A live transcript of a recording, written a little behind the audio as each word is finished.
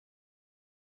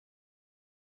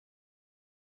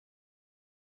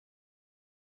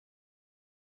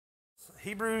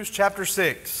Hebrews chapter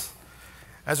 6.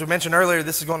 As we mentioned earlier,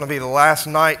 this is going to be the last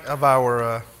night of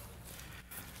our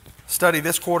study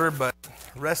this quarter, but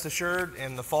rest assured,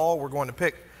 in the fall, we're going to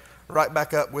pick right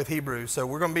back up with Hebrews. So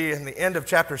we're going to be in the end of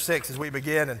chapter 6 as we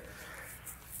begin, and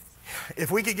if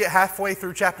we could get halfway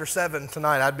through chapter 7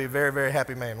 tonight, I'd be a very, very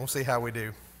happy man. We'll see how we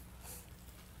do.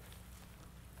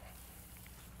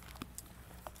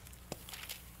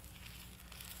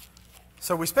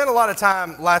 So we spent a lot of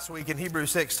time last week in Hebrews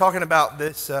 6 talking about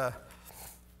this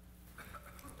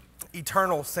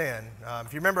eternal sin.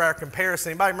 If you remember our comparison,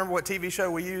 anybody remember what TV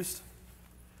show we used?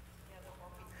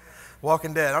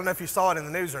 Walking Dead. I don't know if you saw it in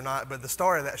the news or not, but the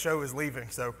star of that show is leaving,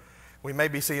 so we may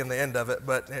be seeing the end of it.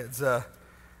 But it's a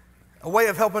way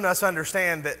of helping us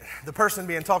understand that the person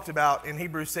being talked about in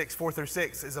Hebrews 6, 4 through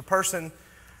 6 is a person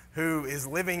who is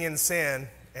living in sin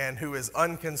and who is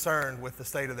unconcerned with the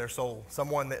state of their soul,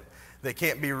 someone that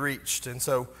can't be reached. And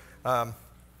so,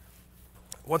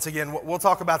 once again, we'll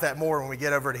talk about that more when we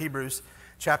get over to Hebrews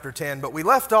chapter 10. But we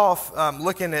left off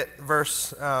looking at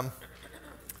verse,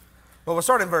 we'll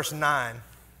start in verse 9.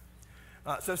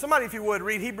 So somebody, if you would,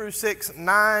 read Hebrews 6,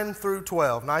 9 through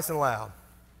 12, nice and loud.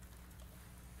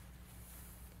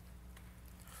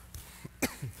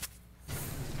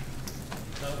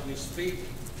 Though we speak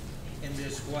in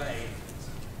this way,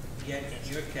 yet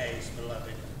in your case,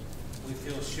 beloved, we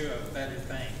feel sure of better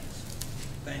things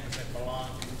that belong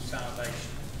to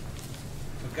salvation.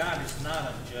 For God is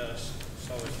not unjust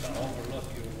so as to overlook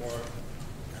your work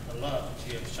and the love that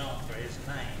you have shown for his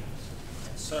name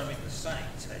and serving the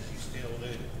saints as you still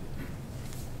do.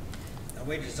 And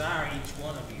we desire each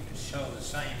one of you to show the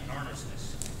same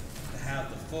earnestness, to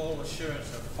have the full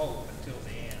assurance of hope until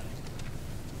the end,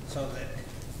 so that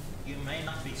you may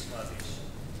not be sluggish,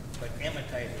 but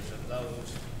imitators of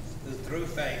those who through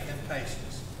faith and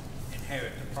patience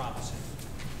inherit the promises.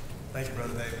 Thank you,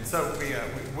 Brother David. So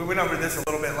we went over this a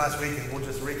little bit last week, and we'll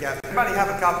just recap. Everybody have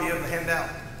a copy of the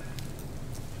handout?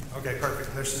 Okay,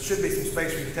 perfect. There should be some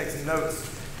space for you to take some notes.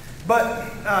 But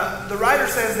the writer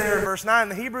says there in verse 9,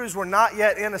 the Hebrews were not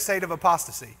yet in a state of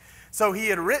apostasy. So he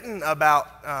had written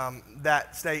about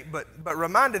that state, but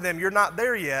reminded them, you're not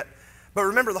there yet. But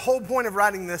remember, the whole point of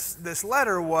writing this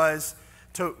letter was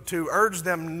to urge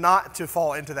them not to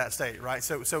fall into that state, right?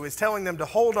 So he's telling them to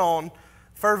hold on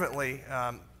fervently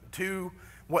to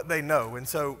what they know. And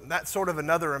so that's sort of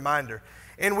another reminder.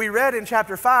 And we read in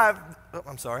chapter 5,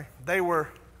 they were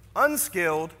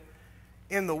unskilled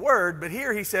in the word, but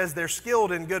here he says they're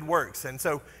skilled in good works. And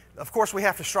so, of course, we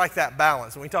have to strike that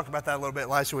balance. And we talked about that a little bit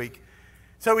last week.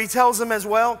 So he tells them as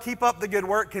well, keep up the good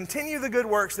work, continue the good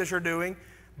works that you're doing,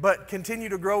 but continue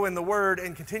to grow in the word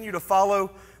and continue to follow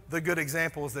the good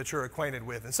examples that you're acquainted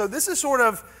with. And so this is sort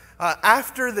of,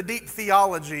 after the deep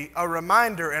theology, a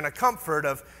reminder and a comfort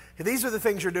of, these are the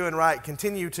things you're doing right,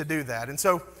 continue to do that. And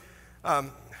so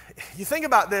you think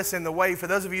about this in the way, for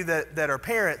those of you that are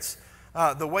parents,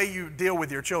 the way you deal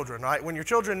with your children, right? When your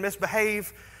children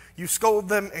misbehave, you scold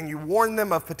them and you warn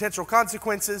them of potential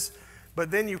consequences,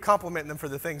 but then you compliment them for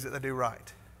the things that they do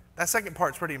right. That second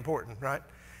part's pretty important, right?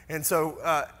 And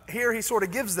so here he sort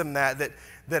of gives them that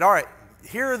all right,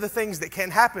 here are the things that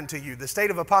can happen to you, the state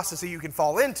of apostasy you can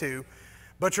fall into,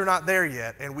 but you're not there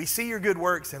yet. And we see your good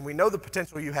works and we know the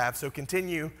potential you have, so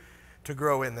continue to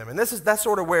grow in them. And that's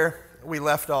sort of where we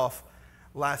left off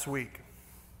last week.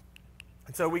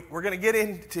 And so we're going to get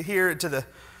into here to the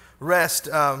rest.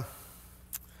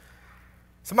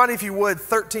 Somebody, if you would,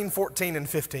 13, 14, and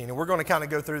 15. And we're going to kind of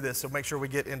go through this, so make sure we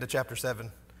get into chapter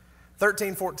 7.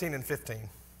 13, 14, and 15.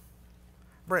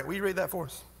 Brent, will you read that for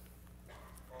us?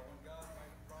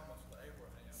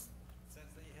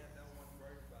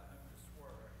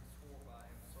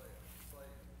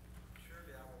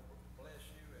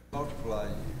 Multiply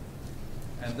you.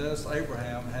 And thus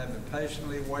Abraham, having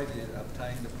patiently waited,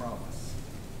 obtained the promise.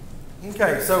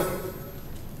 Okay, so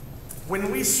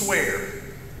when we swear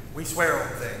on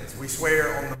things. We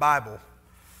swear on the Bible.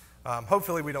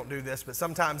 Hopefully we don't do this, but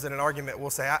sometimes in an argument we'll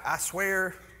say, I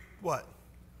swear what?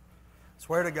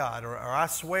 Swear to God, or I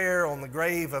swear on the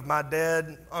grave of my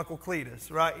dead Uncle Cletus,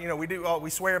 right? You know, we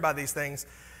swear by these things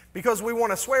because we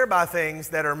want to swear by things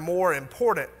that are more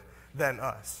important than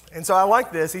us. And so I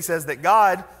like this. He says that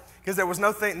God, because there was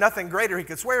nothing greater he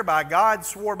could swear by, God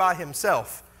swore by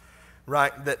himself,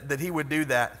 right, that he would do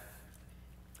that.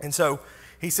 And so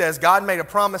he says God made a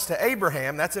promise to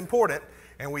Abraham. That's important.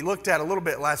 And we looked at a little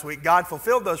bit last week. God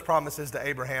fulfilled those promises to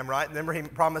Abraham, right? Remember, he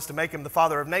promised to make him the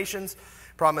father of nations,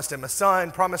 promised him a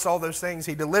son, promised all those things.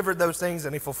 He delivered those things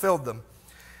and he fulfilled them.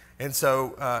 And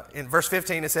so in verse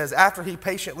 15 it says, after he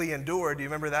patiently endured, do you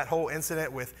remember that whole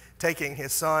incident with taking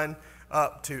his son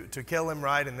up to kill him,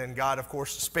 right? And then God, of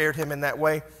course, spared him in that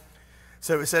way.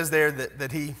 So it says there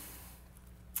that he,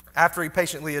 after he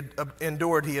patiently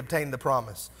endured, he obtained the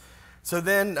promise. So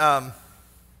then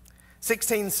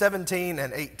 16, 17,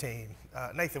 and 18.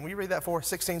 Nathan, will you read that for us?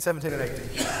 16, 17, and 18.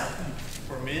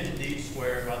 For men indeed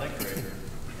swear by the Creator,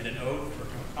 and an oath for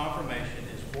confirmation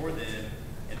is for them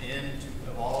an end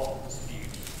of all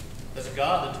disputes. Thus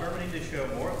God, determining to show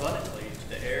more abundantly to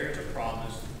the heirs of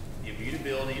promise the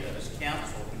immutability of his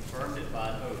counsel, confirmed it by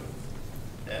an oath,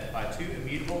 that by two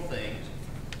immutable things,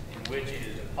 in which it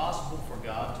is impossible for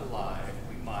God to lie,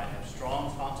 we might have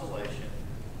strong consolation,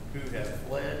 who have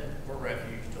fled for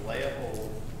refuge to lay hold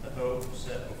the hope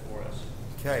set before us.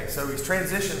 Okay, so he's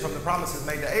transitioned from the promises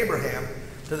made to Abraham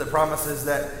to the promises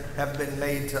that have been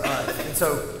made to us. And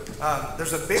so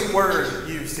there's a big word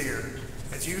used here.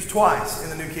 It's used twice in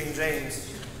the New King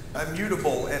James,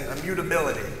 immutable and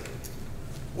immutability.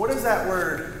 What does that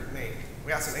word mean?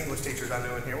 We got some English teachers I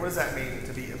know in here. What does that mean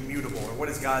to be immutable? Or what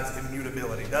is God's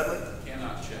immutability? Dudley?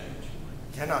 Cannot change.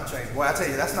 Cannot change. Well, I tell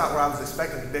you, that's not where I was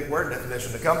expecting the big word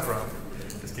definition to come from.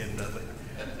 Just kidding, Dudley.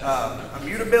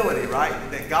 Immutability, right?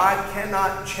 That God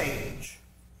cannot change.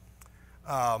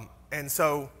 And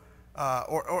so,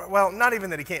 well, not even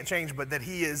that he can't change, but that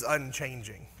he is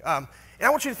unchanging. And I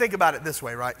want you to think about it this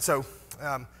way, right? So,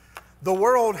 the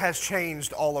world has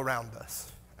changed all around us.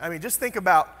 I mean, just think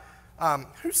about,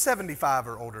 who's 75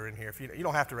 or older in here? If you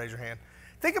don't have to raise your hand.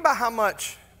 Think about how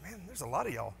much, man, there's a lot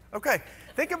of y'all. Okay,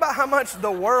 think about how much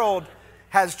the world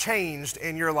has changed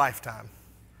in your lifetime.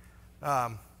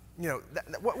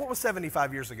 What was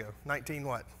 75 years ago?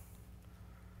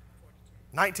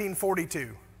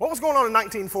 1942. What was going on in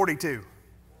 1942?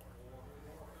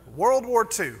 World War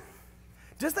II.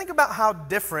 Just think about how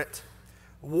different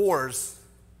wars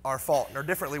are fought, or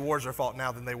differently wars are fought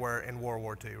now than they were in World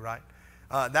War II, right?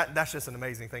 That's just an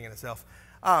amazing thing in itself.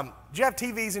 Do you have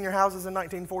TVs in your houses in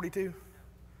 1942?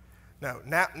 No.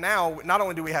 Now, not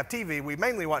only do we have TV, we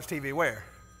mainly watch TV where?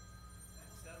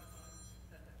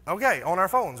 Okay, on our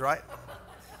phones, right?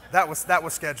 That was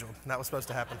scheduled. That was supposed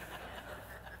to happen.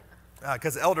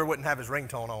 Because the elder wouldn't have his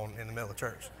ringtone on in the middle of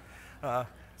church.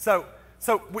 So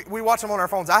we watch them on our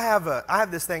phones. I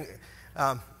have this thing.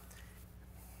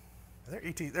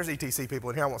 There's ETC people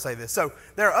in here. I won't say this. So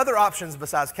there are other options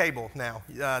besides cable now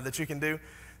that you can do.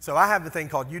 So I have the thing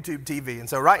called YouTube TV. And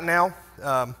so right now,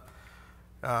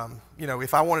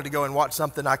 if I wanted to go and watch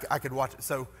something, I could watch it.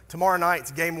 So tomorrow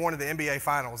night's game 1 of the NBA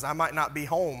Finals. I might not be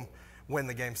home when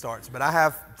the game starts, but I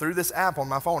have, through this app on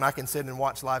my phone, I can sit and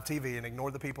watch live TV and ignore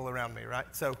the people around me, right?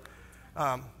 So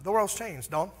the world's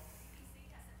changed, Dawn.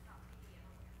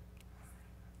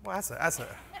 Well, that's a.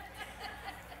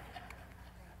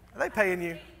 Are they paying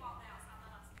you?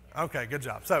 Okay, good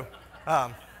job. So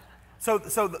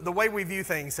the way we view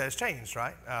things has changed,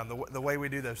 right? The way we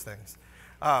do those things.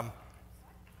 What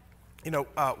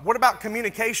about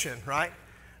communication, right?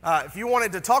 If you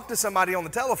wanted to talk to somebody on the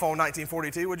telephone in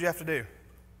 1942, what'd you have to do?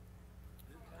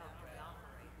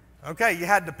 Okay, you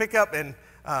had to pick up and,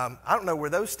 I don't know, were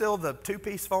those still the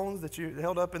 2-piece phones that you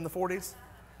held up in the 40s?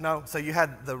 No? So you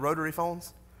had the rotary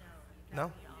phones?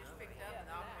 No?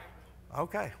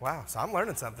 Okay, wow. So I'm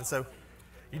learning something. So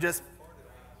you just,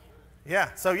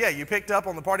 you picked up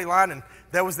on the party line and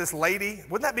there was this lady.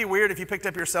 Wouldn't that be weird if you picked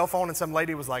up your cell phone and some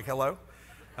lady was like, hello?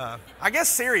 I guess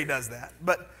Siri does that,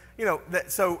 but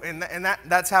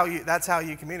that's how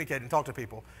you communicate and talk to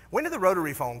people. When did the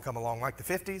rotary phone come along? Like the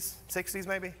 50s, 60s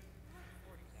maybe?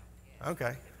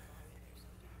 Okay.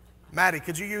 Maddie,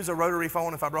 could you use a rotary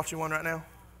phone if I brought you one right now?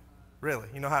 Really?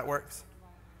 You know how it works?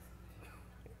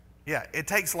 Yeah, it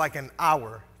takes like an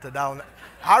hour to dial.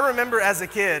 I remember as a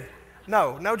kid,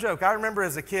 no joke, I remember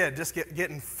as a kid just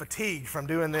getting fatigued from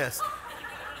doing this.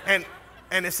 And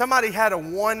if somebody had a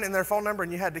 1 in their phone number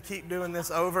and you had to keep doing this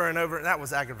over and over, that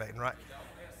was aggravating, right?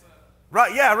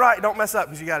 Right, yeah, right, don't mess up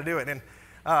because you got to do it. And,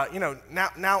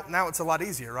 now it's a lot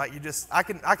easier, right? I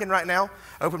can right now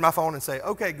open my phone and say,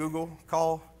 okay, Google,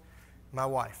 call my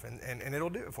wife, and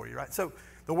it'll do it for you, right? So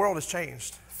the world has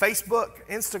changed. Facebook,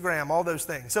 Instagram, all those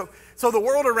things. So the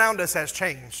world around us has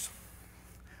changed.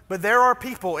 But there are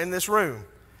people in this room,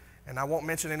 and I won't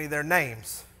mention any of their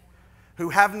names, who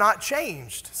have not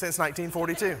changed since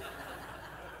 1942.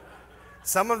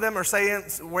 Some of them are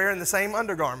wearing the same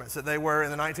undergarments that they were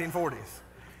in the 1940s.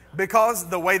 Because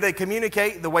the way they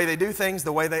communicate, the way they do things,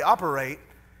 the way they operate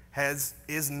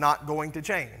is not going to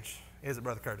change. Is it,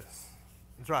 Brother Curtis?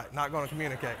 That's right, not going to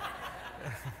communicate.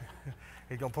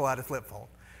 He's going to pull out his flip phone.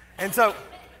 And so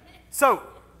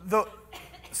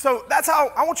that's how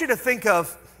I want you to think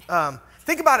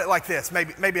about it like this,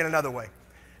 maybe in another way.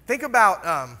 Think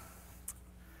about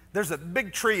There's a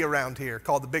big tree around here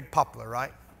called the big poplar,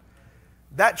 right?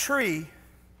 That tree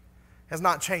has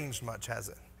not changed much, has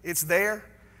it? It's there.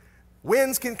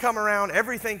 Winds can come around.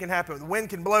 Everything can happen. The wind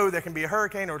can blow. There can be a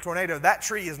hurricane or a tornado. That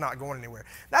tree is not going anywhere.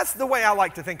 That's the way I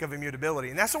like to think of immutability.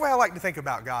 And that's the way I like to think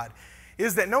about God,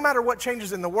 is that no matter what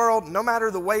changes in the world, no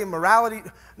matter the way morality,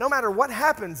 no matter what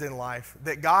happens in life,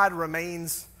 that God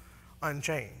remains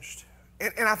unchanged.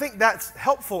 And I think that's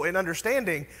helpful in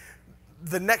understanding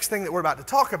the next thing that we're about to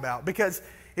talk about, because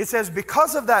it says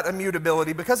because of that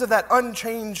immutability, because of that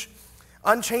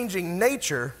unchanging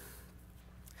nature,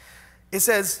 it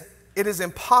says it is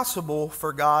impossible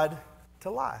for God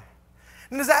to lie.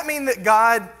 And does that mean that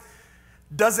God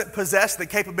doesn't possess the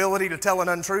capability to tell an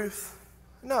untruth?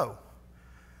 No.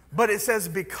 But it says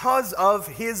because of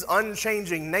his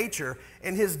unchanging nature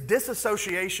and his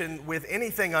disassociation with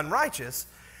anything unrighteous,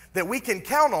 that we can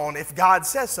count on if God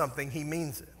says something, he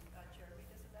means it. Jeremy,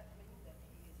 doesn't that mean that he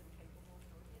is incapable of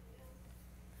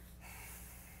doing it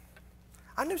then?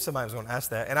 I knew somebody was going to ask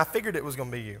that, and I figured it was going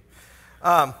to be you.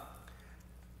 I mean,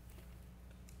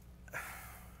 I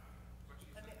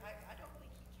don't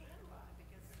think he can lie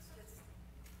because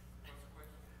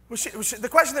it's just... The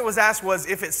question that was asked was,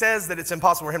 if it says that it's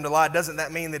impossible for him to lie, doesn't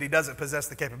that mean that he doesn't possess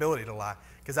the capability to lie?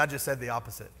 Because I just said the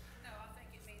opposite. No, I think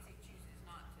it means he chooses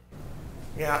not to.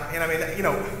 Yeah, and I mean,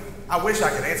 I wish I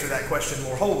could answer that question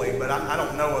more wholly, but I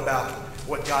don't know about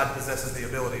what God possesses the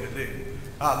ability to do.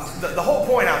 The whole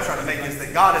point I was trying to make is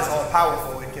that God is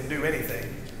all-powerful and can do anything.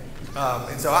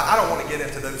 And so I don't want to get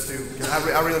into those two, because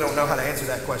I really don't know how to answer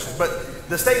that question. But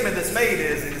the statement that's made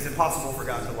is it is impossible for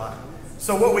God to lie.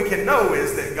 So what we can know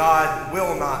is that God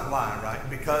will not lie, right?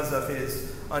 Because of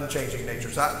his unchanging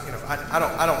nature. So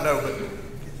I don't know,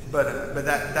 but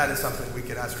that is something we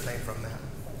could ascertain from that.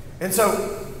 And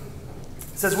so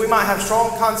it says we might have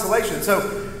strong consolation. So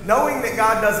knowing that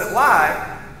God doesn't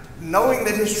lie, knowing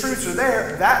that his truths are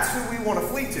there, that's who we want to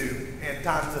flee to in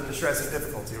times of distress and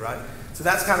difficulty, right? So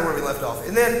that's kind of where we left off.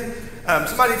 And then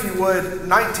somebody, if you would,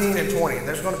 19 and 20.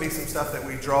 There's going to be some stuff that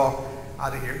we draw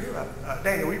out of here.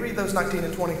 Daniel, will you read those 19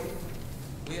 and 20?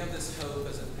 We have this hope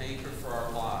as an anchor for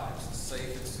our lives,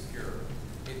 safe and secure.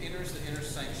 It enters the inner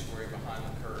sanctuary behind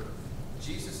the curtain.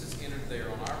 Jesus has entered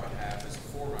there on our behalf as a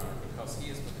forerunner because he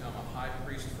has become a high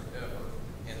priest forever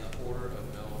in the order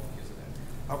of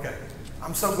Melchizedek. Okay.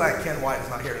 I'm so glad Ken White is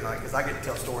not here tonight because I get to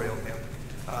tell a story on him.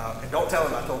 And don't tell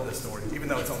him I told this story, even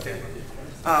though it's on camera.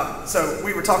 So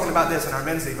we were talking about this in our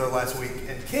men's Devo last week,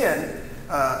 and Ken,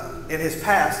 in his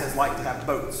past, has liked to have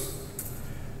boats.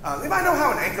 Anybody know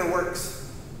how an anchor works?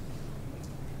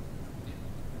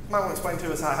 You might want to explain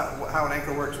to us how an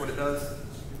anchor works, what it does?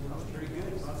 Pretty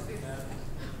good most of the time.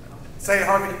 Say it,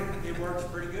 Harvey. It works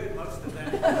pretty good most of the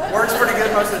time. Works pretty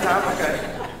good most of the time? Okay.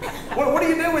 What do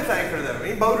you do with anchor, though?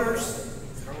 Any boaters?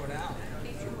 Throw it out.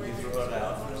 You throw it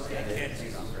out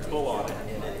and pull on it,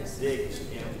 and it digs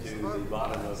into the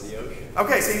bottom of the ocean.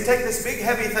 Okay, so you take this big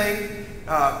heavy thing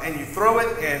and you throw it,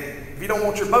 and if you don't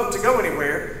want your boat to go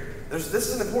anywhere, this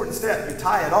is an important step. You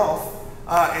tie it off,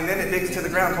 and then it digs to the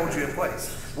ground, holds you in place.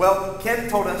 Well, Ken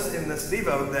told us in this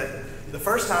Devo that the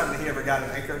first time that he ever got an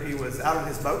anchor, he was out on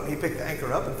his boat, and he picked the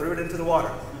anchor up and threw it into the water.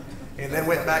 And then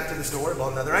went back to the store and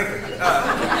bought another anchor.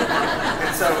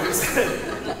 And so he said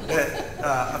that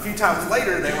a few times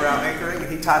later they were out anchoring, and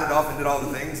he tied it off and did all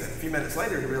the things. And a few minutes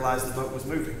later he realized the boat was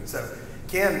moving. So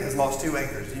Ken has lost 2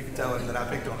 anchors. You can tell him that I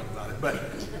picked on him about it. But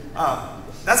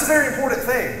that's a very important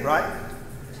thing, right?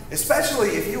 Especially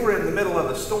if you were in the middle of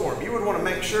a storm. You would want to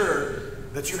make sure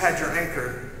that you had your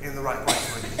anchor in the right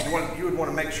place. You would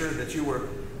want to make sure that you were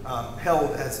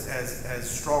held as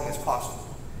strong as possible.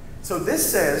 So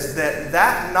this says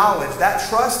that knowledge, that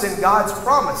trust in God's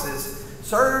promises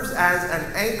serves as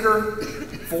an anchor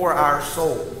for our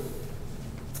soul.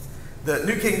 The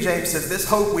New King James says, this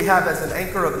hope we have as an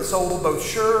anchor of the soul, both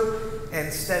sure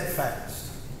and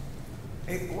steadfast.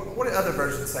 And what do other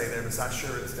versions say there besides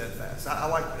sure and steadfast? I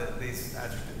like these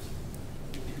adjectives.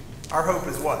 Our hope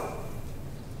is what?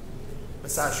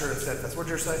 Besides sure and steadfast. What did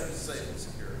yours say? Safe and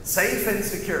secure. Safe and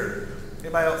secure.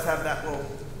 Anybody else have that little?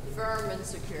 Firm and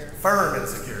secure. Firm and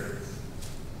secure.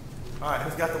 All right,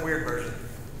 who's got the weird version?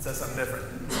 It says something different.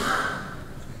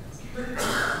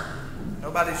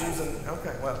 Nobody's using,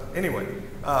 okay, well, anyway.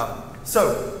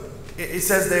 So it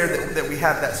says there that we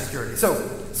have that security. So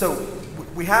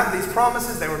we have these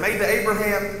promises. They were made to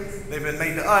Abraham. They've been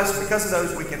made to us. Because of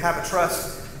those, we can have a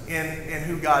trust in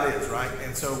who God is, right?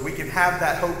 And so we can have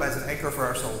that hope as an anchor for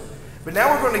our soul. But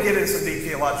now we're going to get into some deep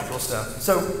theological stuff.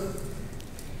 So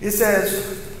it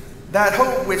says, that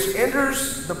hope which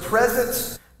enters the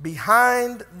presence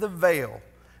behind the veil.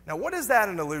 Now, what is that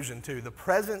an allusion to? The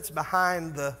presence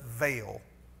behind the veil.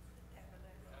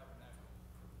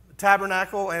 The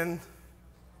tabernacle and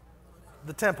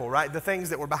the temple, right? The things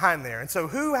that were behind there. And so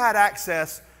who had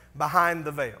access behind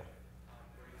the veil?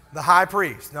 The high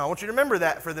priest. Now, I want you to remember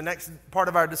that for the next part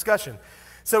of our discussion.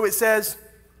 So it says,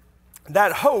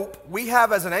 that hope we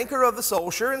have as an anchor of the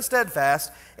soul, sure and steadfast,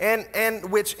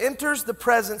 and which enters the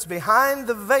presence behind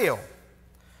the veil,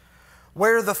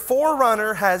 where the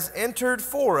forerunner has entered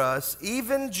for us,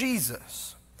 even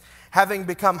Jesus, having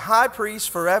become high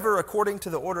priest forever according to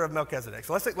the order of Melchizedek.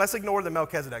 So let's ignore the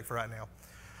Melchizedek for right now.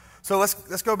 So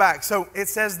let's go back. So it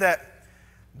says that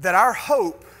our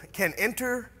hope can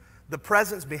enter the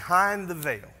presence behind the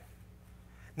veil.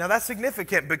 Now that's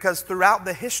significant because throughout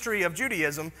the history of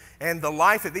Judaism and the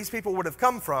life that these people would have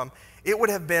come from, it would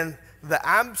have been the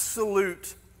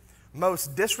absolute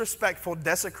most disrespectful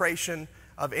desecration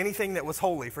of anything that was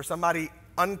holy for somebody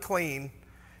unclean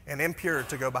and impure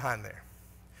to go behind there.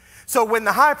 So when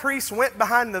the high priest went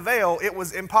behind the veil, it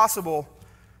was impossible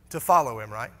to follow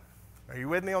him, right? Are you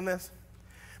with me on this?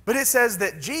 But it says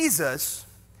that Jesus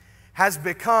has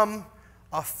become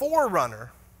a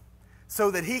forerunner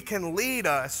so that he can lead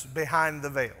us behind the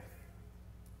veil.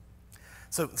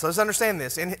 So let's understand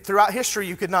this. Throughout history,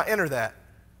 you could not enter that.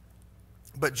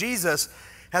 But Jesus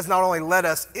has not only led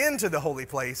us into the holy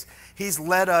place, he's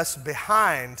led us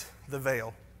behind the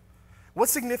veil.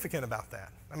 What's significant about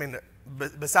that? I mean,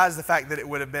 besides the fact that it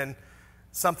would have been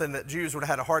something that Jews would have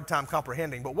had a hard time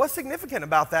comprehending, but what's significant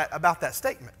about that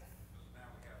statement?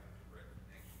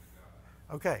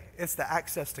 Okay, it's the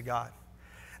access to God.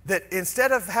 That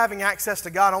instead of having access to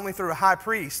God only through a high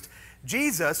priest,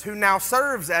 Jesus, who now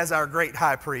serves as our great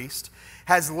high priest,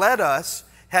 has led us,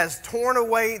 has torn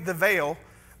away the veil,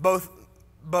 both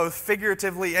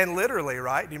figuratively and literally,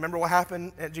 right? Do you remember what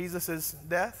happened at Jesus'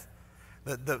 death?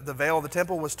 The veil of the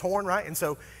temple was torn, right? And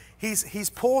so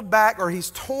he's pulled back, or he's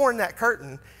torn that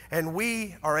curtain, and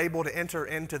we are able to enter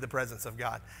into the presence of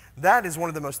God. That is one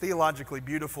of the most theologically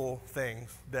beautiful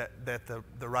things that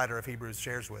the writer of Hebrews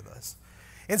shares with us.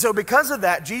 And so because of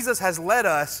that, Jesus has led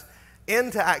us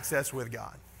into access with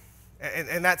God.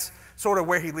 And that's sort of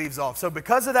where he leaves off. So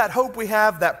because of that hope we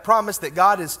have, that promise that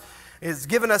God is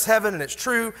given us heaven, and it's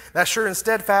true, that's sure and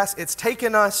steadfast, it's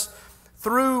taken us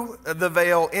through the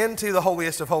veil into the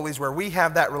holiest of holies, where we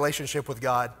have that relationship with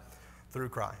God through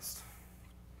Christ.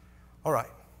 All right,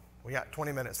 we got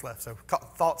 20 minutes left, so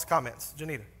thoughts, comments.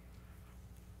 Janita.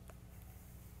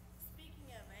 Speaking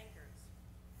of anchors.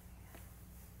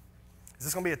 Is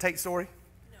this going to be a Tate story?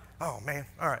 No. Oh, man.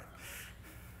 All right.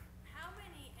 How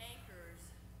many anchors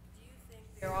do you think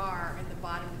there are in the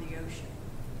bottom of the ocean?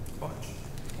 Bunch.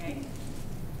 Okay?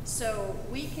 So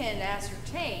we can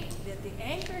ascertain that the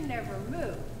anchor never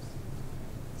moves.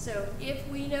 So if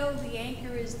we know the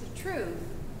anchor is the truth,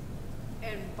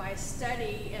 and by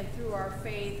study and through our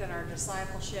faith and our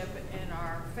discipleship and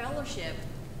our fellowship,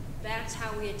 that's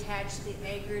how we attach the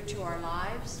anchor to our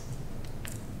lives.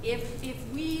 If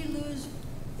we lose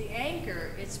the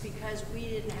anchor, it's because we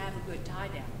didn't have a good tie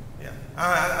down. Yeah,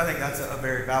 I think that's a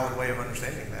very valid way of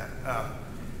understanding that.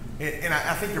 And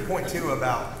I think your point too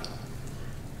about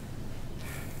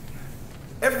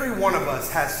every one of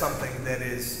us has something that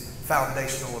is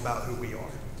foundational about who we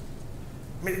are.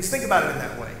 I mean, just think about it in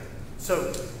that way.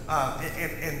 So,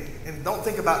 and don't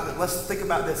think about that. Let's think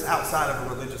about this outside of a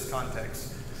religious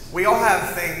context. We all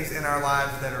have things in our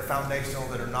lives that are foundational,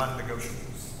 that are non-negotiables.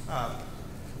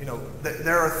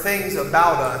 There are things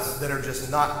about us that are just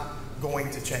not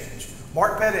going to change.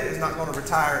 Mark Pettit is not going to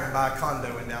retire and buy a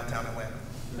condo in downtown Atlanta.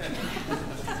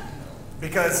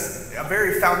 Because a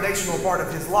very foundational part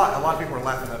of his life, a lot of people are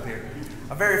laughing up here,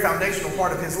 a very foundational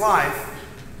part of his life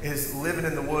is living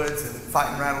in the woods and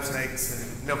fighting rattlesnakes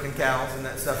and milking cows and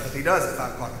that stuff that he does at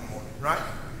 5 o'clock in the morning, right?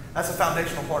 That's a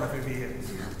foundational part of who he is.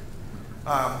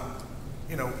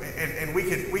 And we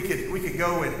could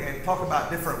go and talk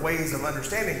about different ways of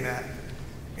understanding that.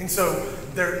 And so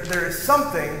there is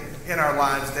something in our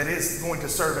lives that is going to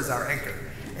serve as our anchor.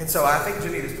 And so I think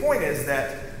Janita's point is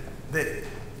that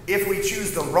if we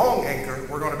choose the wrong anchor,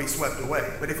 we're going to be swept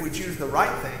away. But if we choose the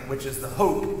right thing, which is the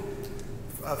hope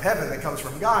of heaven that comes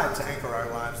from God to anchor our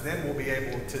lives, then we'll be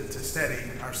able to steady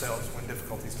ourselves when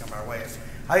difficulties come our way.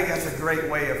 I think that's a great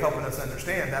way of helping us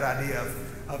understand that idea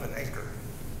of an anchor.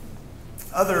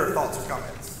 Other thoughts or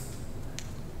comments?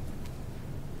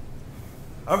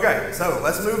 Okay, so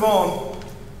let's move on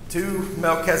to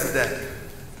Melchizedek.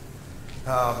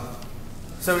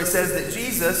 So it says that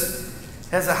Jesus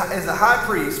is a high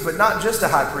priest, but not just a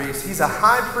high priest. He's a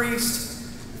high priest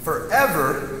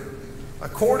forever,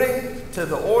 according to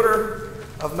the order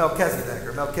of Melchizedek,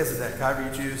 or Melchizedek, however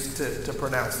you choose to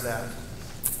pronounce that.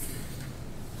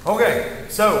 Okay,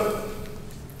 so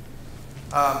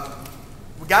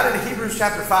we got into Hebrews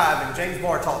chapter 5, and James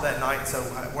Barr taught that night, so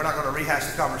we're not going to rehash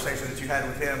the conversation that you had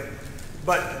with him.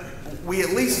 But we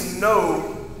at least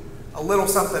know a little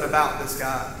something about this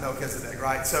guy, Melchizedek,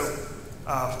 right? So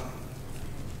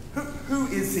who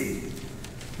is he?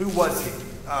 Who was he?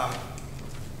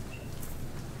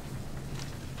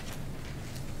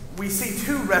 We see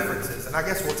two references, and I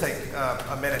guess we'll take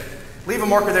a minute. Leave a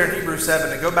marker there in Hebrews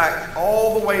 7 and go back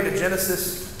all the way to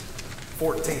Genesis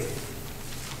 14.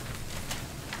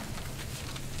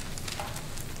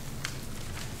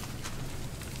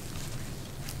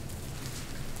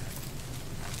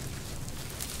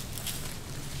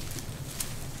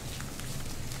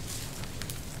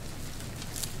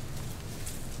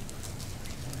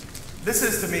 This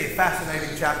is, to me, a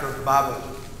fascinating chapter of the Bible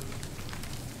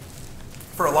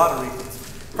for a lot of reasons.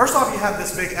 First off, you have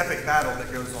this big epic battle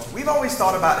that goes on. We've always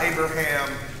thought about Abraham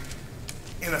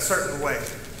in a certain way,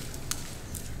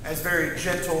 as very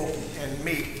gentle and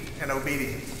meek and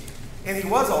obedient. And he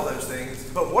was all those things.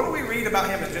 But what do we read about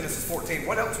him in Genesis 14?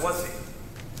 What else was he?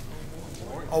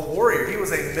 A warrior. He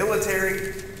was a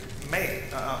military man,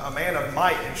 a man of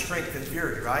might and strength and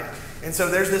fury, right? And so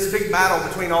there's this big battle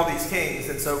between all these kings.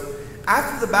 And so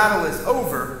after the battle is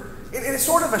over, and it's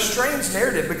sort of a strange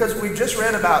narrative because we've just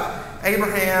read about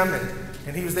Abraham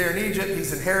and he was there in Egypt.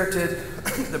 He's inherited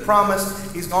the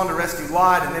promise. He's gone to rescue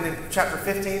Lot. And then in chapter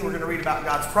 15, we're going to read about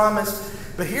God's promise.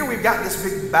 But here we've got this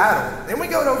big battle. Then we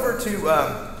go over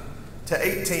to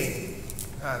 18,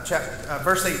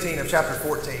 verse 18 of chapter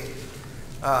 14.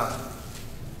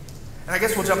 And I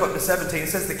guess we'll jump up to 17. It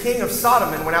says, the king of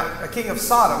Sodom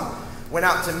went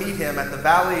out to meet him at the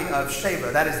valley of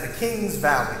Sheba. That is the king's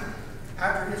valley.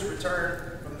 After his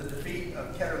return from the defeat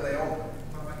of Kedorlaomer.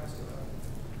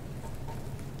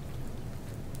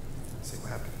 Let's see what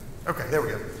happened. Okay, there we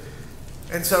go.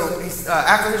 And so he's,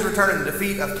 after his return and the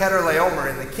defeat of Kedorlaomer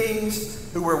and the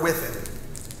kings who were with him.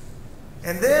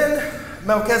 And then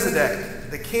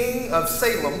Melchizedek, the king of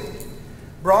Salem,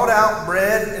 brought out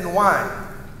bread and wine.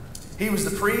 He was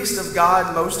the priest of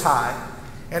God Most High,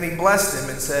 and he blessed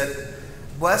him and said,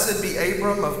 blessed be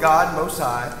Abram of God Most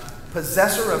High,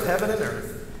 possessor of heaven and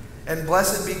earth, and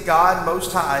blessed be God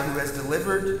Most High, who has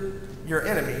delivered your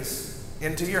enemies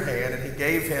into your hand. And he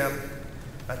gave him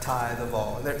a tithe of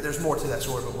all. And there's more to that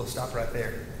story, but we'll stop right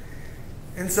there.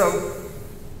 And so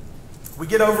we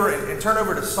get over and turn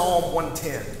over to Psalm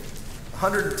 110,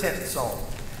 110th Psalm.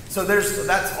 So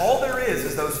that's all there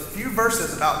is those few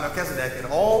verses about Melchizedek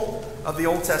in all of the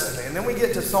Old Testament. And then we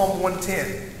get to Psalm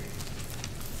 110.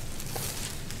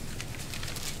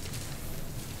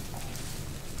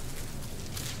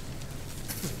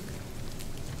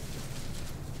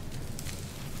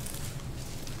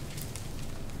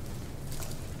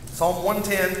 Psalm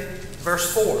 110,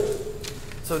 verse 4.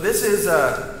 So this is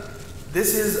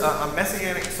a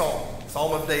messianic psalm,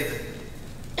 Psalm of David.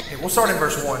 And we'll start in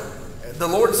verse 1. The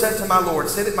Lord said to my Lord,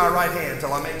 sit at my right hand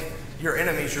till I make your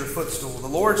enemies your footstool. The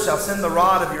Lord shall send the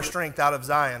rod of your strength out of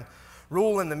Zion.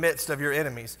 Rule in the midst of your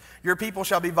enemies. Your people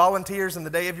shall be volunteers in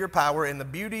the day of your power, in the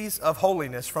beauties of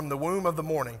holiness from the womb of the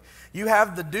morning. You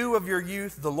have the dew of your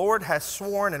youth. The Lord has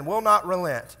sworn and will not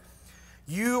relent.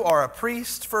 You are a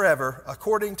priest forever,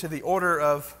 according to the order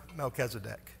of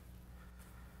Melchizedek.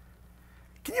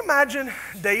 Can you imagine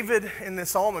David in this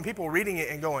psalm and people reading it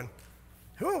and going,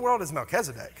 who in the world is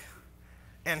Melchizedek?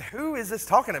 And who is this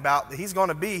talking about that he's going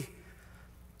to be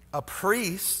a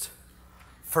priest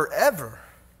forever?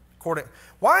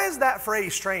 Why is that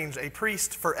phrase strange, a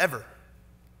priest forever?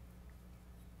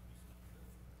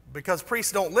 Because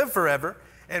priests don't live forever,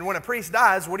 and when a priest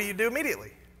dies, what do you do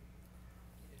immediately?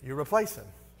 You replace him.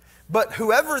 But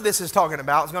whoever this is talking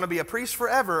about is going to be a priest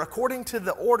forever according to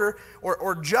the order,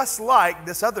 or just like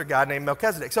this other guy named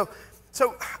Melchizedek. So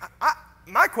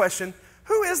my question,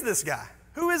 who is this guy?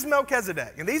 Who is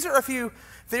Melchizedek? And these are a few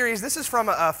theories. This is from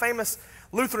a famous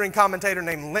Lutheran commentator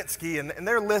named Linsky, and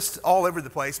they're lists all over the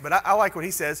place, but I like what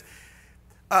he says.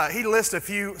 He lists a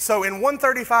few. So in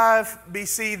 135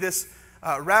 BC, this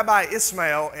Rabbi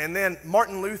Ismail, and then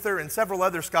Martin Luther and several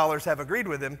other scholars have agreed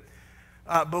with him,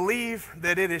 believe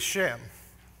that it is Shem,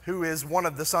 who is one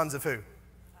of the sons of who?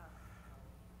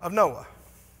 Of Noah.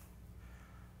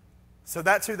 So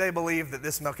that's who they believe that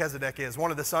this Melchizedek is,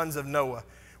 one of the sons of Noah,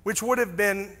 which would have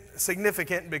been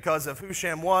significant because of who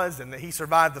Shem was and that he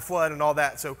survived the flood and all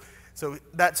that. So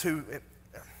that's who,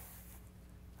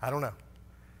 I don't know.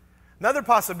 Another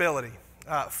possibility,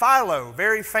 Philo,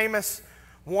 very famous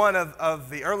one of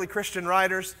the early Christian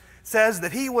writers, says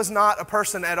that he was not a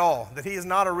person at all, that he is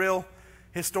not a real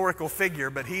historical figure,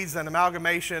 but he's an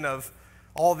amalgamation of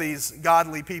all these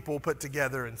godly people put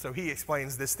together, and so he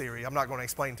explains this theory. I'm not going to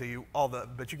explain to you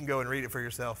but you can go and read it for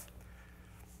yourself.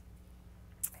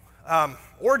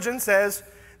 Origen says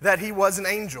that he was an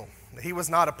angel. He was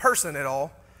not a person at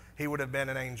all. He would have been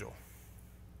an angel.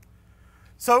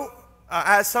 So,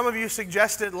 as some of you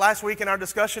suggested last week in our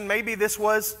discussion, maybe this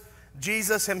was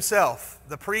Jesus himself,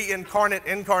 the pre-incarnate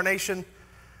incarnation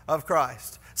of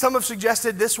Christ. Some have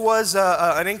suggested this was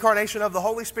an incarnation of the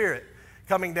Holy Spirit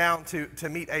coming down to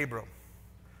meet Abram.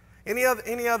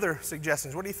 Any other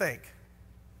suggestions? What do you think?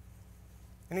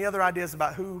 Any other ideas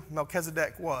about who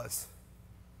Melchizedek was?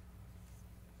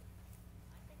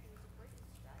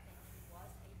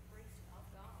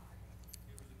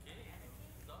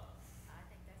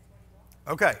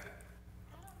 Okay. I don't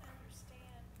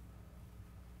understand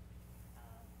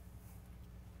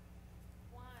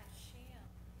why Shem.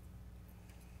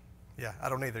 Yeah, I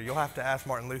don't either. You'll have to ask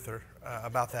Martin Luther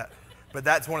about that. But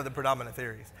that's one of the predominant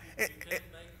theories. You can't make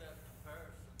that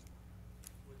comparison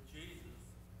with Jesus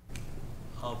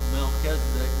of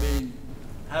Melchizedek being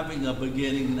having a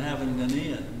beginning and having an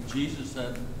end. Jesus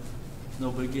had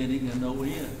no beginning and no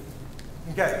end.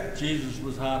 Okay. Jesus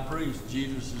was high priest.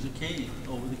 Jesus is a king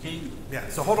over the kingdom. Yeah,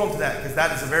 so hold on to that, because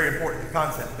that is a very important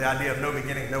concept, the idea of no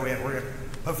beginning, no end. We're going to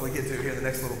hopefully get to it here in the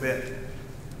next little bit.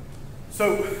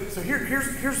 So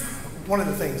here's one of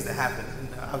the things that happened.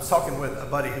 I was talking with a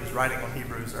buddy who was writing on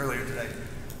Hebrews earlier today.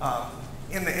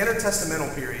 In the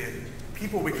intertestamental period,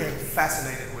 people became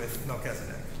fascinated with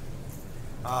Melchizedek.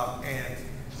 And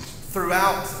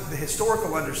throughout the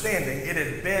historical understanding, it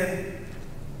had been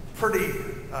pretty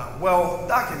well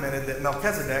documented that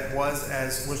Melchizedek was,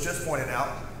 as was just pointed out,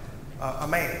 a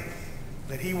man.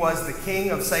 That he was the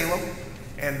king of Salem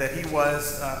and that he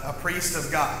was a priest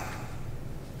of God.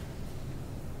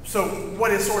 So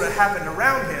what has sort of happened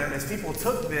around him is people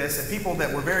took this, and people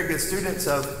that were very good students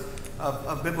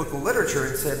of biblical literature,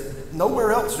 and said,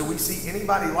 nowhere else do we see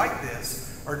anybody like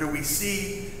this, or do we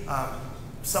see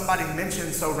somebody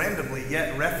mentioned so randomly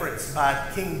yet referenced by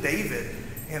King David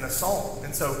in a psalm.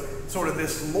 And so sort of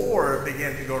this lore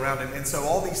began to go around, and so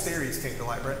all these theories came to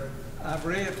light, Brett. I've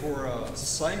read where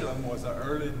Salem was an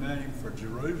early name for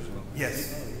Jerusalem.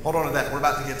 Yes. Hold on to that. We're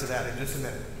about to get to that in just a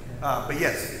minute. But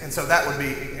yes, and so that would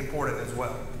be important as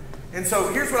well. And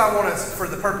so here's what I want us, for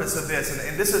the purpose of this,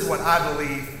 and this is what I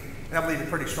believe, and I believe it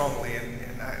pretty strongly, and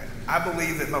I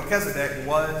believe that Melchizedek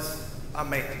was a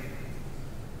man.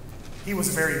 He was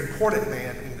a very important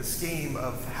man in the scheme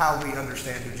of how we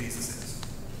understand who Jesus is.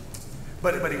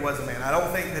 But he was a man. I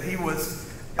don't think that he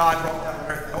was God brought down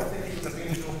to earth. I don't think he was an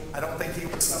angel. I don't think he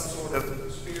was some sort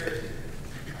of spirit.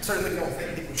 I certainly don't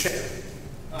think he was Shem.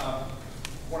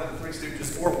 One of the Three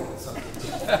Stooges or one of something.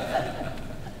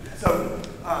 So,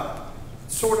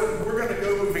 sort of, we're going to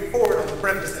go moving forward on the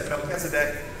premise that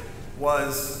Melchizedek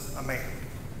was a man.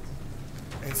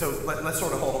 And so let's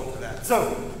sort of hold on to that.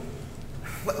 So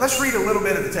let's read a little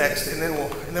bit of the text, and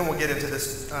then we'll get into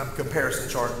this comparison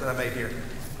chart that I made here.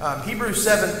 Hebrews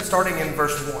 7, starting in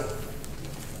verse 1.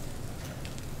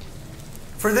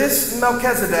 For this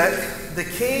Melchizedek, the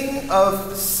king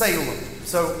of Salem.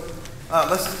 So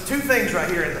two things right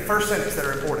here in the first sentence that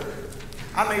are important.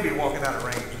 I may be walking out of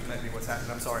range, maybe what's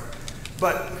happening, I'm sorry.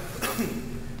 But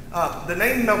the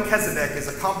name Melchizedek is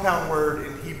a compound word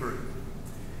in Hebrew.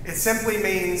 It simply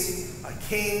means a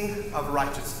king of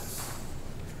righteousness.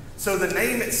 So the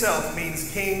name itself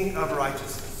means king of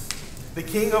righteousness. The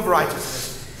king of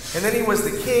righteousness. And then he was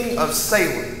the king of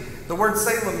Salem. The word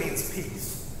Salem means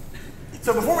peace.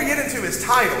 So before we get into his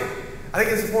title, I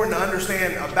think it's important to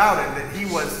understand about him that he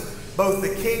was both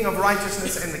the king of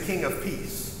righteousness and the king of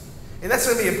peace. And that's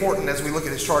going to be important as we look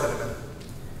at his chart in a minute.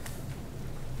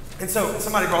 And so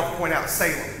somebody brought the point out,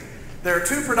 Salem. There are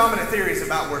two predominant theories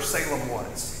about where Salem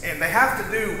was, and they have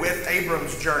to do with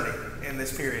Abram's journey in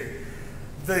this period.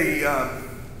 The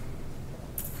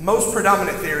most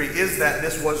predominant theory is that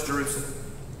this was Jerusalem.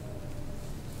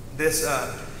 This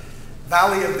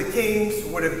Valley of the Kings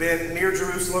would have been near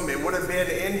Jerusalem. It would have been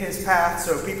in his path,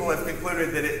 so people have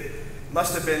concluded that it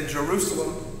must have been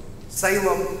Jerusalem.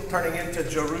 Salem turning into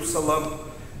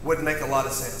Jerusalem wouldn't make a lot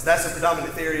of sense. That's a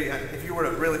predominant theory. If you were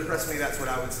to really press me, that's what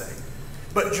I would say.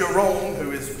 But Jerome,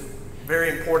 who is very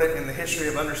important in the history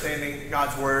of understanding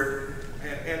God's Word,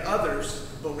 and others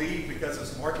believe, because of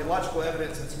some archaeological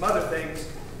evidence and some other things,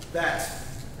 that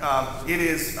it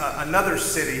is another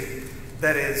city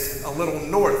that is a little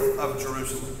north of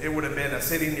Jerusalem. It would have been a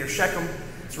city near Shechem.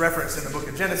 It's referenced in the book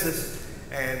of Genesis,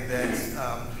 and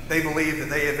that they believe that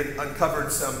they have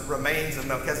uncovered some remains of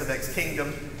Melchizedek's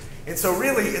kingdom. And so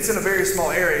really, it's in a very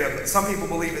small area, but some people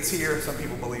believe it's here, some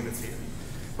people believe it's here.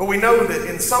 But we know that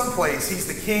in some place, he's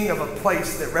the king of a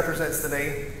place that represents the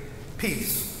name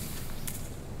peace.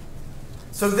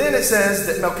 So then it says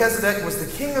that Melchizedek was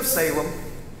the king of Salem,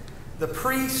 the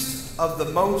priest of the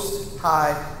Most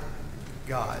High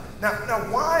God. Now,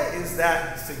 why is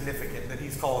that significant that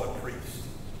he's called a priest?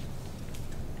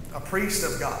 A priest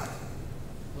of God.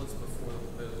 Well, it's before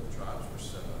the Levitical tribes were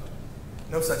set up.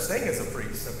 No such thing as a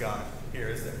priest of God here,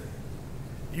 is there?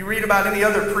 You read about any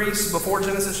other priests before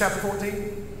Genesis chapter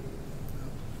 14?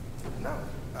 No.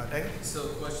 David? So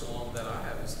the question along that I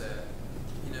have is that,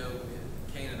 in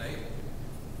Cain and Abel,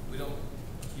 we don't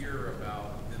hear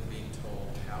about them being told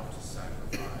how to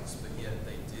sacrifice, but yet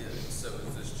they did. So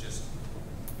is this just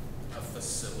a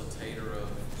facilitator of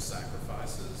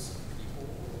sacrifices of people,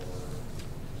 or?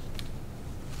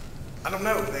 I don't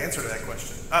know the answer to that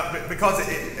question. Because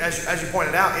as you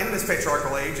pointed out, in this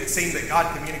patriarchal age, it seemed that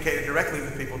God communicated directly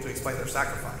with people to explain their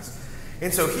sacrifice.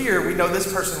 And so here we know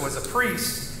this person was a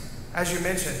priest, as you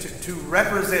mentioned, to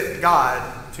represent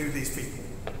God to these people.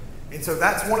 And so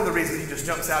that's one of the reasons he just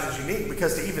jumps out as unique,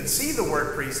 because to even see the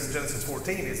word priest in Genesis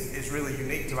 14 is really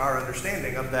unique to our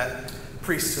understanding of that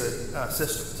priesthood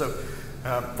system. So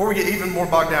before we get even more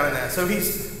bogged down in that, so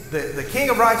he's the king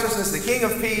of righteousness, the king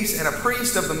of peace, and a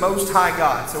priest of the Most High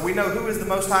God. So we know who is the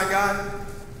Most High God?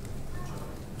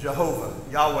 Jehovah,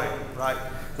 Yahweh, right?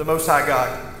 The Most High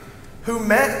God, who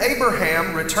met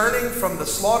Abraham returning from the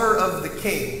slaughter of the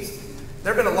kings.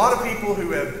 There have been a lot of people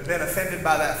who have been offended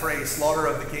by that phrase, slaughter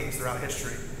of the kings, throughout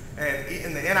history. And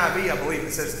in the NIV, I believe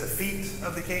it says defeat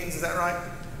of the kings. Is that right?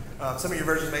 Some of your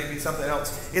versions may be something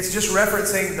else. It's just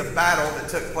referencing the battle that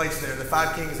took place there, the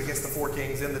 5 kings against the 4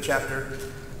 kings in the chapter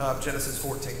of Genesis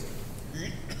 14.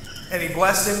 And he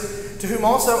blessed him, to whom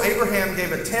also Abraham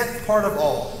gave a 10th part of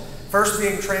all, first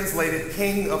being translated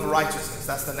king of righteousness.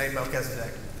 That's the name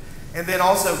Melchizedek. And then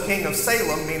also king of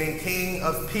Salem, meaning king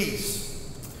of peace.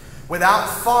 Without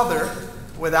father,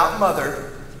 without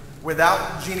mother,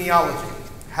 without genealogy,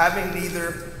 having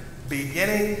neither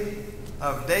beginning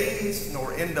of days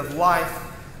nor end of life,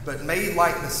 but made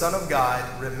like the Son of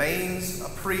God, remains a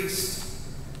priest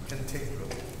continually.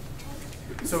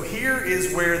 So here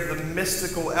is where the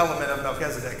mystical element of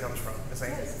Melchizedek comes from.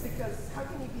 Yes, because how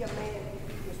can he be a man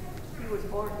if he was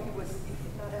born, he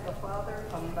did not have a father,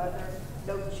 a mother,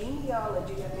 no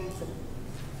genealogy, that means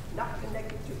not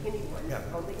connected to anyone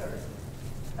on the earth.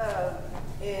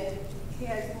 And he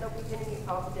has no beginning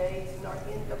of days nor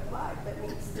end of life. That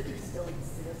means that he still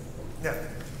exists. Yeah.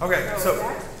 Okay. So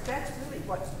that's really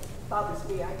what bothers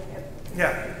me. I can't.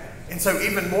 Yeah. And so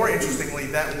even more interestingly,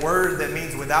 that word that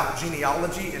means without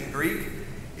genealogy in Greek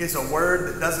is a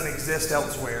word that doesn't exist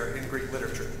elsewhere in Greek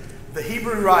literature. The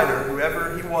Hebrew writer,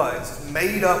 whoever he was,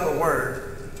 made up a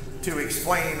word to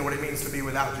explain what it means to be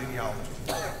without genealogy.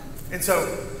 And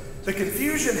so the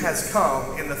confusion has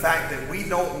come in the fact that we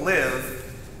don't live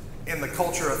in the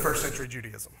culture of first century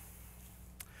Judaism.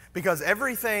 Because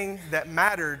everything that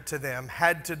mattered to them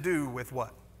had to do with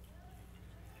what?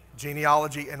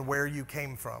 Genealogy and where you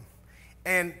came from.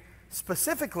 And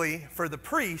specifically for the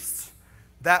priests,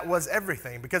 that was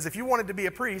everything. Because if you wanted to be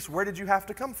a priest, where did you have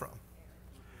to come from?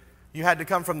 You had to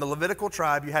come from the Levitical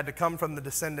tribe. You had to come from the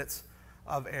descendants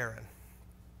of Aaron.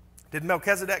 Did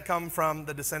Melchizedek come from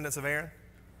the descendants of Aaron?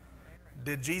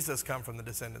 Did Jesus come from the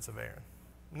descendants of Aaron?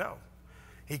 No.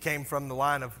 He came from the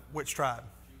line of which tribe?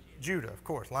 Judah, of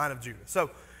course, line of Judah.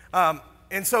 So,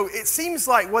 and so it seems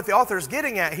like what the author is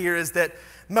getting at here is that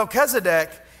Melchizedek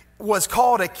was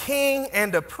called a king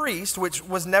and a priest, which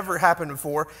was never happened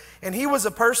before. And he was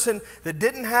a person that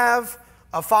didn't have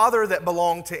a father that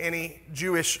belonged to any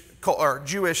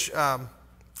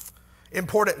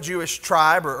important Jewish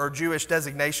tribe or Jewish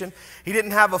designation. He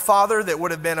didn't have a father that would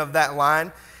have been of that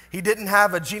line. He didn't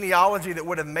have a genealogy that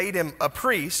would have made him a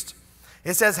priest.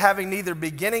 It says having neither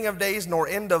beginning of days nor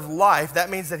end of life.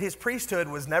 That means that his priesthood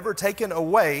was never taken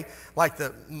away like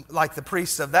the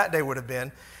priests of that day would have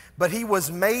been. But he was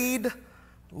made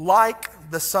like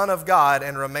the Son of God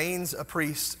and remains a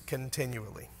priest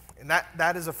continually. And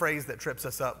that is a phrase that trips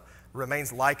us up.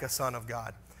 Remains like a son of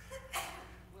God.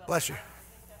 Bless you.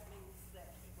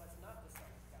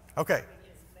 Okay.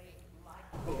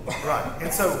 Right.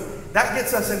 And so that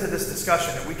gets us into this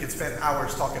discussion, and we could spend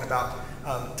hours talking about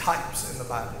types in the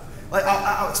Bible.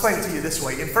 I'll explain it to you this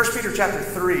way. In 1 Peter chapter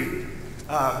 3,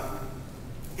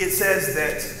 it says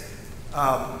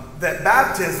that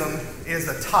baptism is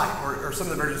a type, or some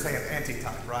of the versions say an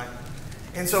antitype, right?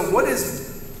 And so what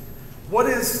is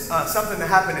something that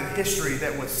happened in history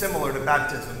that was similar to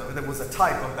baptism, that was a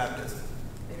type of baptism?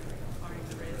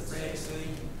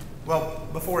 Well,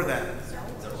 before that,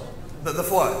 the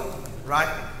flood, right?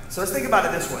 So let's think about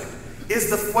it this way.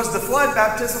 Was the flood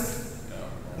baptism?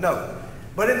 No.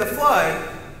 But in the flood,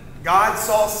 God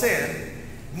saw sin,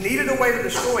 needed a way to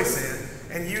destroy sin,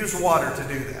 and used water to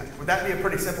do that. Would that be a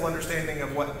pretty simple understanding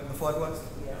of what the flood was?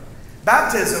 Yeah.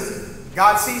 Baptism,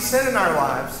 God sees sin in our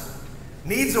lives,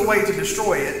 needs a way to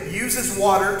destroy it, uses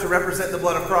water to represent the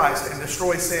blood of Christ, and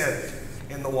destroys sin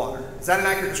in the water. Is that an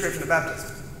accurate description of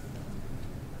baptism?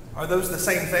 Are those the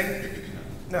same thing?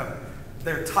 No.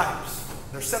 They're types.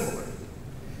 They're similar.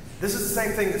 This is the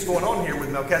same thing that's going on here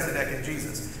with Melchizedek and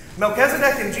Jesus.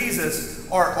 Melchizedek and Jesus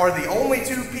are the only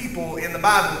two people in the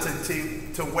Bible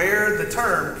to wear the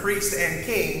term priest and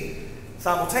king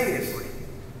simultaneously.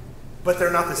 But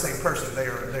they're not the same person. They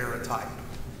are a type.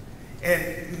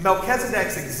 And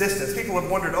Melchizedek's existence, people have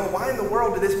wondered, oh, why in the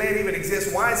world did this man even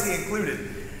exist? Why is he included?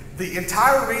 The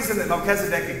entire reason that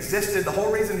Melchizedek existed, the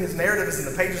whole reason his narrative is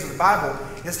in the pages of the Bible,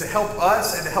 is to help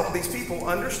us and to help these people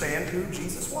understand who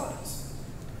Jesus was.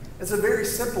 It's a very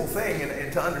simple thing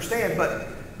and to understand, but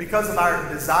because of our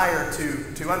desire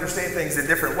to understand things in a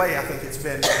different way, I think it's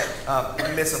been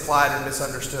misapplied and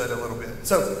misunderstood a little bit.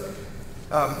 So,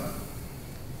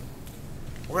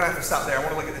 we're going to have to stop there. I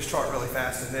want to look at this chart really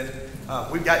fast, and then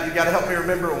you've got to help me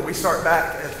remember when we start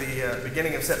back at the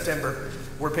beginning of September,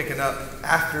 we're picking up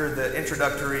after the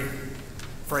introductory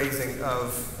phrasing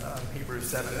of Hebrews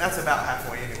 7. And that's about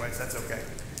halfway anyway, so that's okay.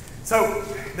 So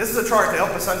this is a chart to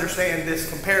help us understand this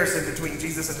comparison between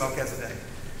Jesus and Melchizedek.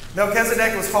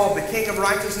 Melchizedek was called the King of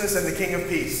Righteousness and the King of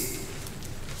Peace.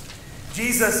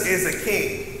 Jesus is a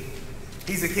king.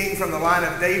 He's a king from the line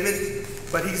of David,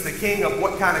 but he's the king of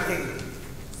what kind of kingdom?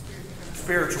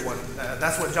 Spiritual one.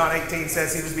 That's what John 18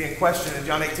 says. He was being questioned in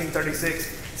John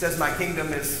 18:36. He says, my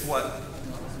kingdom is what?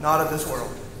 Not of this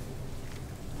world.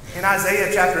 In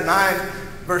Isaiah chapter 9,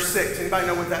 verse 6. Anybody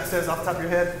know what that says off the top of your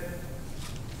head?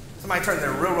 Somebody turn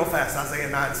there real fast. Isaiah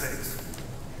 9:6.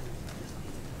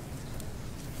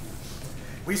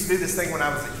 We used to do this thing when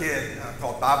I was a kid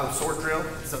called Bible sword drill.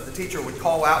 So the teacher would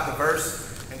call out the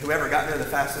verse, and whoever got there the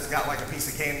fastest got like a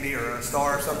piece of candy or a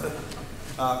star or something.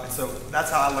 And so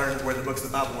that's how I learned where the books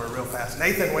of the Bible were real fast.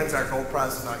 Nathan wins our gold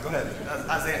prize tonight. Go ahead.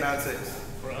 Isaiah 9:6.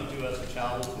 For unto us a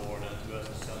child was born, unto us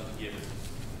a son is given.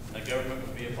 And the government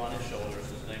will be upon his shoulders.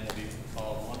 His name will be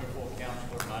called Wonderful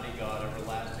Counselor, Mighty God,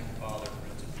 Everlasting Father,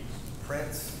 Prince of Peace.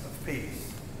 Prince of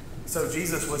Peace. So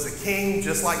Jesus was a king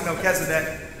just like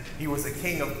Melchizedek. He was a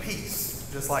king of peace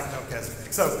just like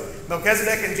Melchizedek. So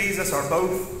Melchizedek and Jesus are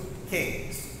both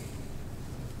kings.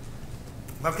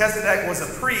 Melchizedek was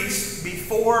a priest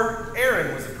before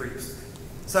Aaron was a priest.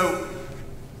 So,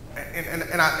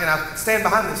 and I stand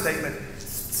behind this statement.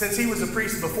 Since he was a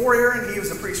priest before Aaron, he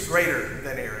was a priest greater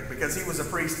than Aaron because he was a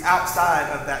priest outside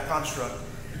of that construct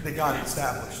that God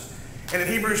established. And in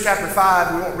Hebrews chapter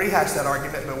 5, we won't rehash that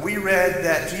argument, but we read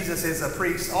that Jesus is a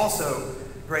priest also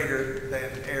greater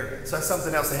than Aaron. So that's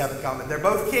something else they have in common. They're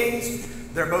both kings.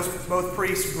 They're both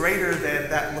priests greater than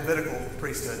that Levitical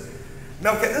priesthood.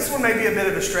 This one may be a bit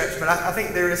of a stretch, but I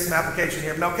think there is some application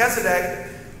here. Melchizedek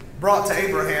brought to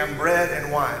Abraham bread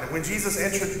and wine. And when Jesus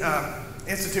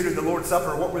instituted the Lord's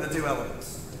Supper, what were the two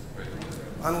elements?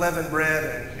 Unleavened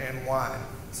bread and wine.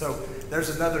 So there's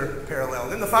another parallel.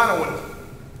 And then the final one.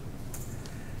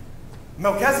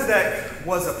 Melchizedek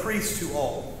was a priest to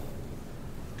all.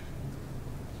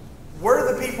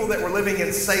 Were the people that were living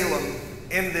in Salem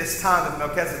in this time of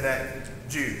Melchizedek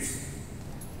Jews?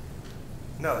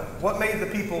 No. What made the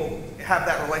people have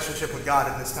that relationship with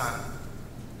God at this time?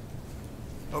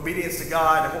 Obedience to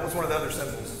God, and what was one of the other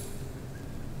symbols?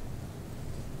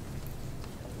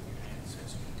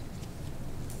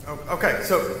 Okay,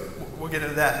 so we'll get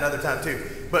into that another time too.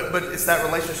 But it's that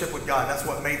relationship with God. That's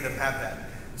what made them have that.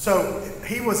 So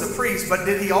he was a priest, but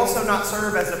did he also not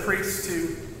serve as a priest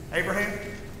to Abraham?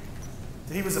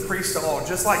 He was a priest to all,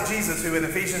 just like Jesus, who in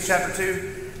Ephesians chapter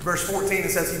 2, verse 14,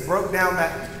 it says he broke down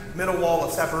that middle wall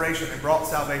of separation and brought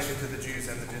salvation to the Jews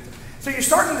and the Gentiles. So you're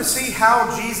starting to see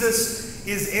how Jesus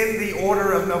is in the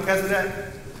order of Melchizedek.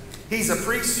 He's a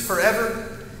priest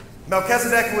forever.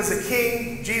 Melchizedek was a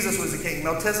king. Jesus was a king.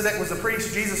 Melchizedek was a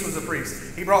priest. Jesus was a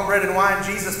priest. He brought bread and wine.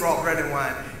 Jesus brought bread and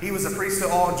wine. He was a priest to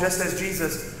all, just as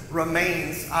Jesus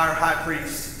remains our high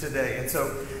priest today. And so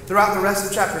throughout the rest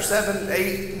of chapter 7,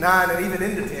 8, 9, and even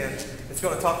into 10, it's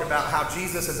going to talk about how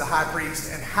Jesus is a high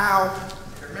priest and how,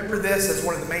 remember this as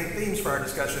one of the main themes for our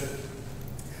discussion,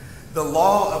 the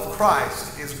law of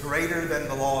Christ is greater than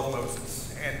the law of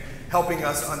Moses, and helping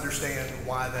us understand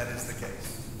why that is the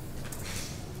case.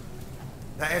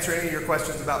 Did I answer any of your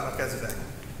questions about Melchizedek?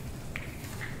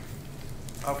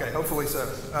 Okay, hopefully so.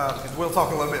 We'll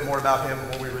talk a little bit more about him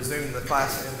when we resume the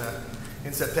class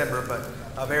in September, but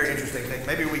a very interesting thing.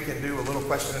 Maybe we can do a little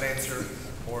question and answer,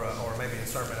 or maybe a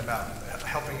sermon about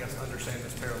helping us understand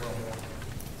this prayer a little more.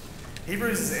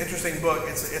 Hebrews is an interesting book.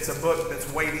 It's a book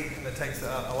that's weighty and that takes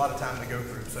a lot of time to go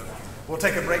through. So we'll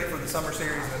take a break for the summer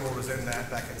series and then we'll resume that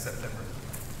back in September.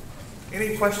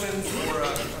 Any questions or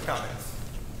comments?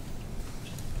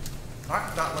 All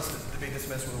right, not let's be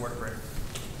dismissed with a word of prayer.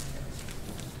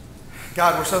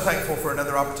 God, we're so thankful for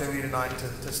another opportunity tonight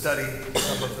to study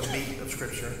some of the meat of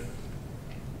Scripture.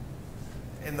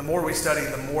 And the more we study,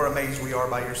 the more amazed we are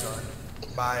by your Son,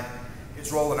 by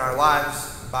his role in our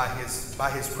lives, by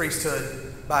his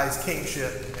priesthood, by his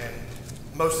kingship, and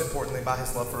most importantly, by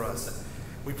his love for us.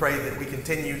 We pray that we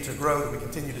continue to grow, that we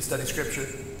continue to study Scripture,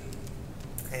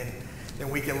 and then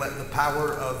we can let the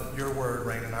power of your word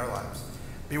reign in our lives.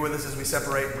 Be with us as we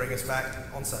separate and bring us back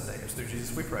on Sunday. It's through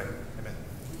Jesus we pray. Amen.